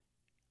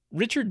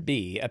Richard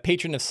B., a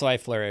patron of Sly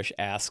Flourish,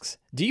 asks,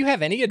 do you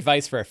have any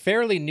advice for a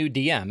fairly new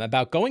DM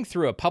about going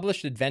through a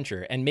published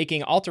adventure and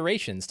making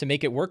alterations to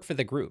make it work for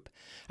the group?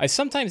 I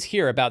sometimes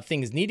hear about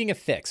things needing a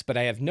fix, but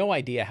I have no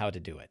idea how to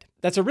do it.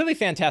 That's a really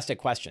fantastic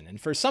question, and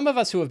for some of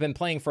us who have been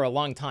playing for a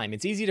long time,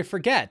 it's easy to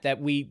forget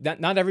that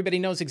not everybody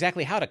knows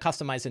exactly how to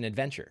customize an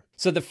adventure.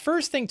 So the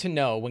first thing to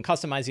know when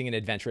customizing an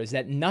adventure is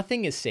that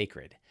nothing is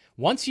sacred.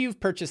 Once you've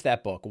purchased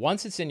that book,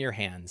 once it's in your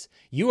hands,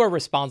 you are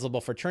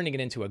responsible for turning it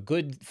into a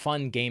good,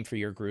 fun game for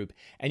your group,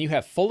 and you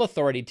have full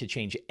authority to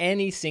change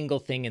any single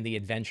thing in the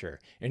adventure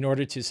in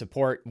order to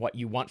support what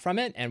you want from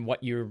it and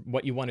what you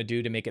want to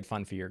do to make it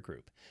fun for your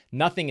group.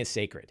 Nothing is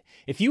sacred.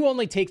 If you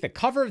only take the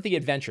cover of the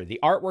adventure, the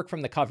artwork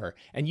from the cover,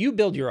 and you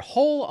build your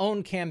whole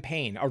own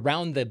campaign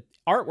around the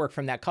artwork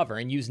from that cover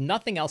and use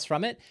nothing else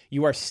from it,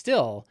 you are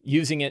still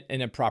using it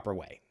in a proper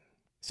way.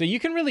 So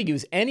you can really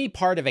use any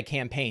part of a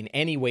campaign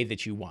any way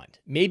that you want.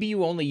 Maybe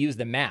you only use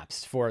the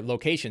maps for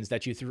locations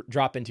that you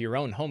drop into your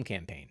own home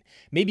campaign.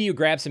 Maybe you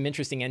grab some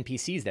interesting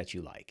NPCs that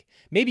you like.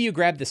 Maybe you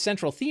grab the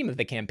central theme of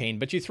the campaign,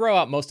 but you throw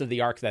out most of the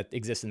arc that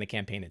exists in the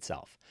campaign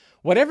itself.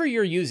 Whatever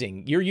you're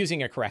using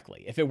it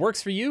correctly. If it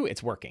works for you,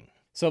 it's working.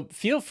 So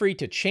feel free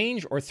to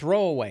change or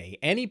throw away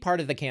any part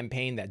of the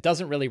campaign that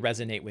doesn't really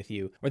resonate with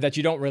you or that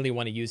you don't really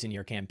want to use in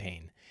your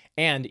campaign.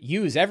 And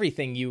use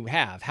everything you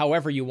have,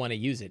 however you want to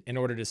use it, in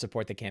order to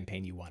support the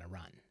campaign you want to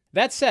run.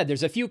 That said,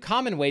 there's a few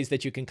common ways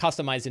that you can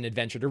customize an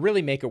adventure to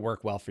really make it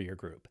work well for your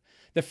group.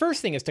 The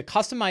first thing is to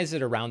customize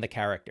it around the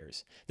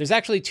characters. There's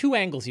actually two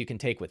angles you can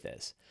take with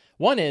this.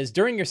 One is,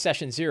 during your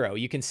session 0,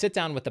 you can sit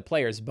down with the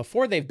players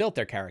before they've built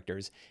their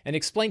characters and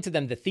explain to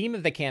them the theme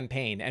of the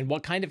campaign and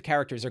what kind of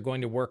characters are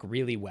going to work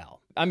really well.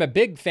 I'm a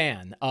big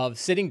fan of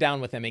sitting down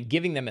with them and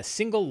giving them a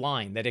single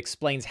line that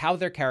explains how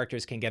their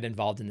characters can get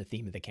involved in the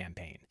theme of the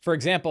campaign. For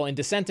example, in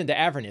Descent into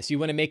Avernus, you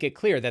want to make it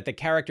clear that the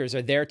characters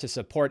are there to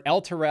support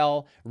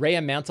Elturel,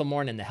 Rhea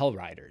Mantlemorn, and the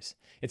Hellriders.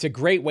 It's a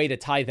great way to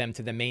tie them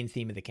to the main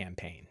theme of the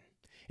campaign.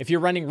 If you're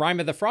running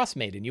Rime of the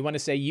Frostmaiden, you want to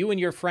say you and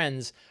your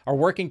friends are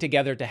working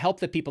together to help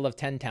the people of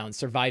Ten Towns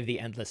survive the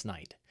Endless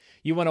Night.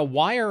 You want to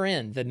wire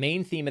in the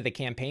main theme of the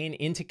campaign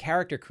into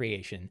character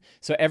creation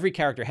so every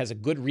character has a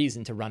good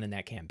reason to run in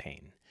that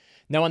campaign.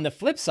 Now, on the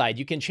flip side,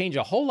 you can change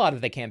a whole lot of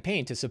the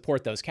campaign to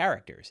support those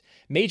characters.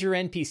 Major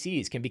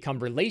NPCs can become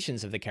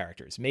relations of the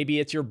characters.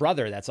 Maybe it's your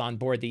brother that's on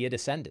board the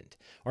Ascendant,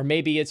 or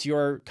maybe it's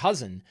your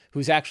cousin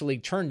who's actually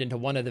turned into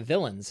one of the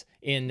villains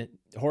in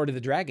Hoard of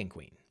the Dragon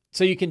Queen.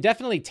 So you can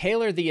definitely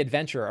tailor the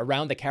adventure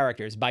around the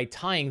characters by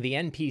tying the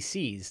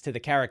NPCs to the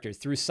characters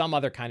through some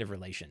other kind of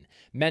relation.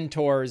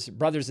 Mentors,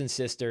 brothers and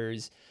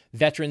sisters,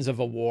 veterans of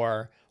a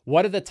war.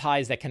 What are the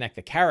ties that connect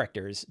the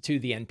characters to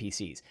the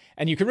NPCs?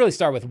 And you can really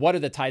start with what are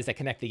the ties that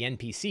connect the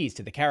NPCs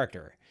to the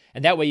character?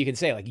 And that way you can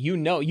say, like,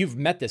 you've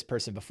met this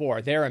person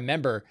before. They're a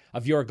member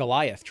of your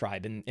Goliath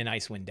tribe in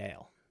Icewind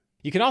Dale.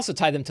 You can also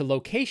tie them to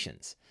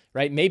locations.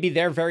 Right? Maybe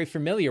they're very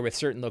familiar with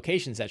certain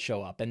locations that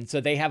show up. And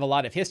so they have a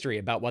lot of history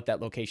about what that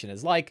location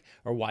is like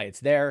or why it's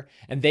there.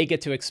 And they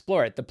get to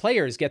explore it. The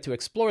players get to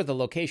explore the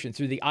location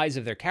through the eyes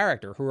of their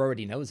character who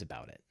already knows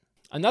about it.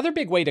 Another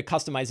big way to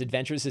customize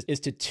adventures is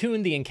to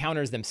tune the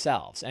encounters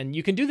themselves. And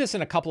you can do this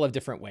in a couple of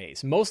different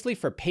ways, mostly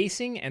for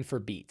pacing and for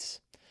beats.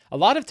 A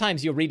lot of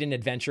times you'll read an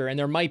adventure and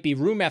there might be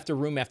room after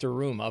room after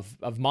room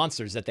of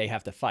monsters that they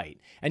have to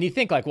fight. And you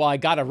think like, well, I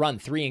got to run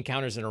 3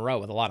 encounters in a row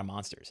with a lot of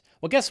monsters.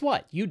 Well, guess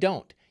what? You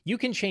don't. You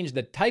can change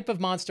the type of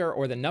monster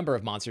or the number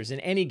of monsters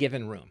in any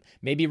given room,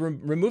 maybe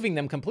removing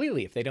them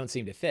completely if they don't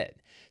seem to fit.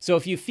 So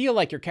if you feel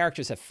like your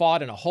characters have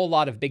fought in a whole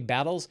lot of big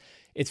battles,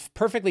 it's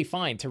perfectly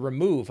fine to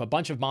remove a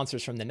bunch of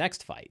monsters from the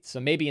next fight. So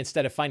maybe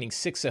instead of finding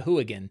 6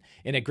 Sahuagin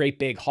in a great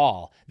big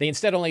hall, they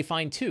instead only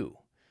find 2.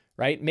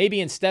 Right?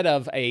 Maybe instead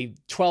of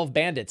 12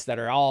 bandits that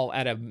are all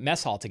at a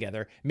mess hall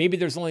together, maybe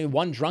there's only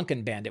 1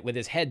 drunken bandit with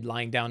his head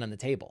lying down on the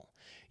table.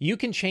 You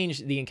can change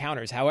the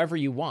encounters however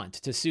you want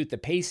to suit the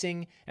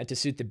pacing and to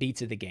suit the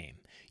beats of the game.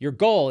 Your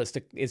goal is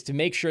to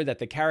make sure that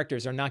the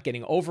characters are not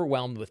getting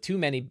overwhelmed with too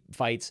many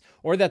fights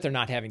or that they're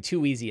not having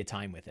too easy a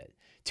time with it.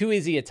 Too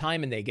easy a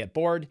time and they get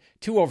bored,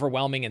 too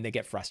overwhelming and they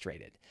get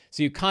frustrated.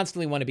 So you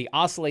constantly want to be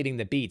oscillating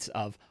the beats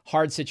of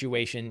hard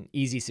situation,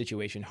 easy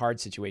situation, hard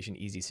situation,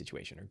 easy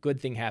situation, or good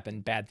thing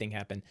happen, bad thing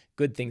happen,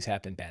 good things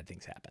happen, bad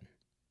things happen.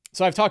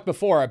 So I've talked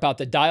before about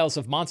the dials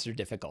of monster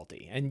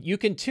difficulty, and you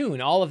can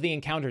tune all of the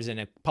encounters in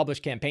a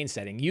published campaign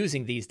setting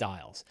using these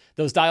dials.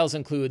 Those dials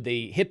include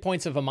the hit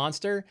points of a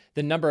monster,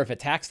 the number of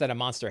attacks that a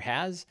monster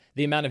has,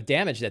 the amount of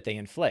damage that they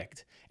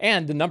inflict,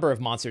 and the number of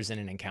monsters in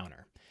an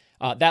encounter.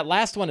 That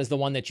last one is the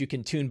one that you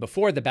can tune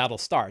before the battle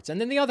starts. And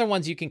then the other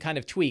ones you can kind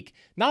of tweak,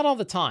 not all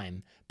the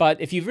time,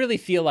 but if you really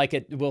feel like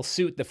it will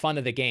suit the fun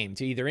of the game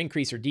to either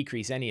increase or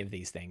decrease any of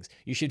these things,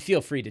 you should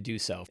feel free to do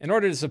so in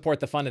order to support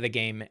the fun of the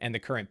game and the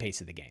current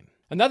pace of the game.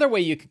 Another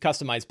way you can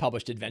customize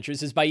published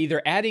adventures is by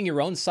either adding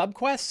your own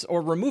subquests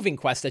or removing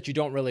quests that you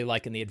don't really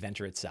like in the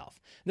adventure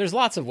itself. There's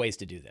lots of ways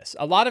to do this.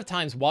 A lot of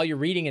times while you're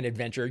reading an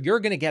adventure,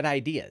 you're going to get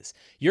ideas.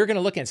 You're going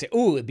to look and say,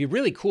 ooh, it'd be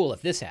really cool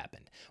if this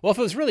happened. Well, if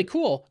it was really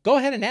cool, go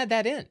ahead and add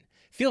that in.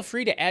 Feel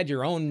free to add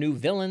your own new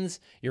villains,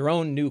 your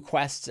own new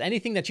quests,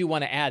 anything that you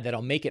want to add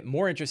that'll make it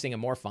more interesting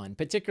and more fun,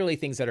 particularly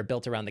things that are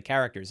built around the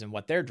characters and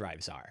what their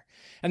drives are.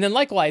 And then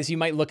likewise, you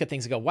might look at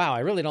things and go, wow, I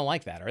really don't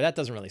like that, or that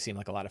doesn't really seem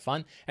like a lot of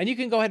fun. And you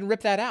can go ahead and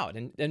rip that out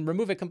and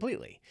remove it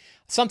completely.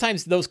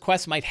 Sometimes those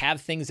quests might have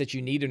things that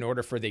you need in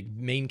order for the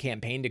main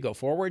campaign to go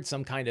forward,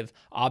 some kind of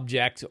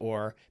object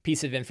or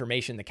piece of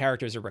information the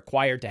characters are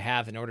required to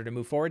have in order to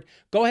move forward.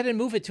 Go ahead and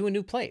move it to a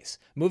new place.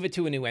 Move it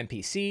to a new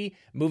NPC,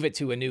 move it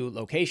to a new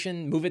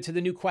location, move it to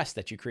the new quest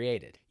that you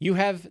created. You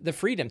have the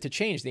freedom to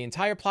change the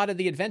entire plot of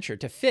the adventure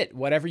to fit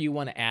whatever you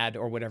want to add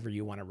or whatever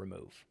you want to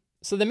remove.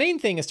 So the main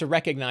thing is to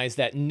recognize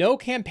that no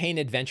campaign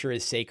adventure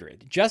is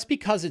sacred. Just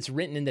because it's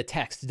written in the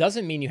text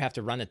doesn't mean you have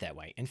to run it that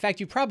way. In fact,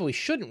 you probably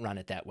shouldn't run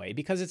it that way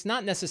because it's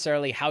not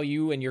necessarily how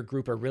you and your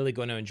group are really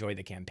going to enjoy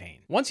the campaign.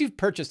 Once you've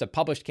purchased a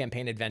published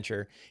campaign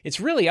adventure, it's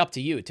really up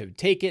to you to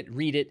take it,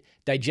 read it,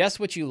 digest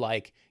what you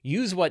like,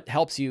 use what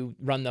helps you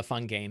run the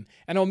fun game,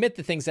 and omit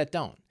the things that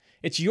don't.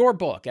 It's your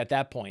book at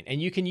that point,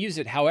 and you can use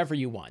it however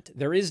you want.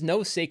 There is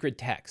no sacred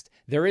text.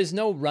 There is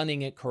no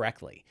running it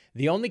correctly.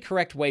 The only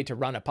correct way to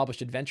run a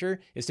published adventure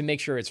is to make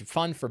sure it's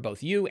fun for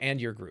both you and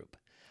your group.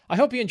 I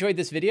hope you enjoyed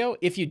this video.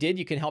 If you did,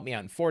 you can help me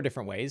out in 4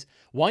 different ways.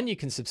 1, you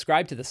can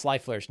subscribe to the Sly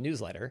Flourish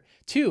newsletter.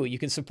 2, you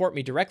can support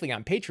me directly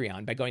on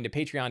Patreon by going to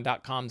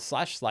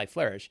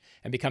patreon.com/SlyFlourish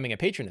and becoming a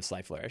patron of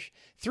Sly Flourish.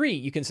 3,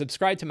 you can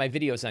subscribe to my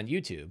videos on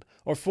YouTube.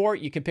 Or 4,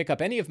 you can pick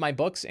up any of my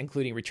books,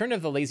 including Return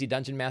of the Lazy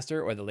Dungeon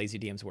Master or the Lazy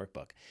DM's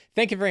Workbook.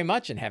 Thank you very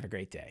much and have a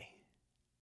great day.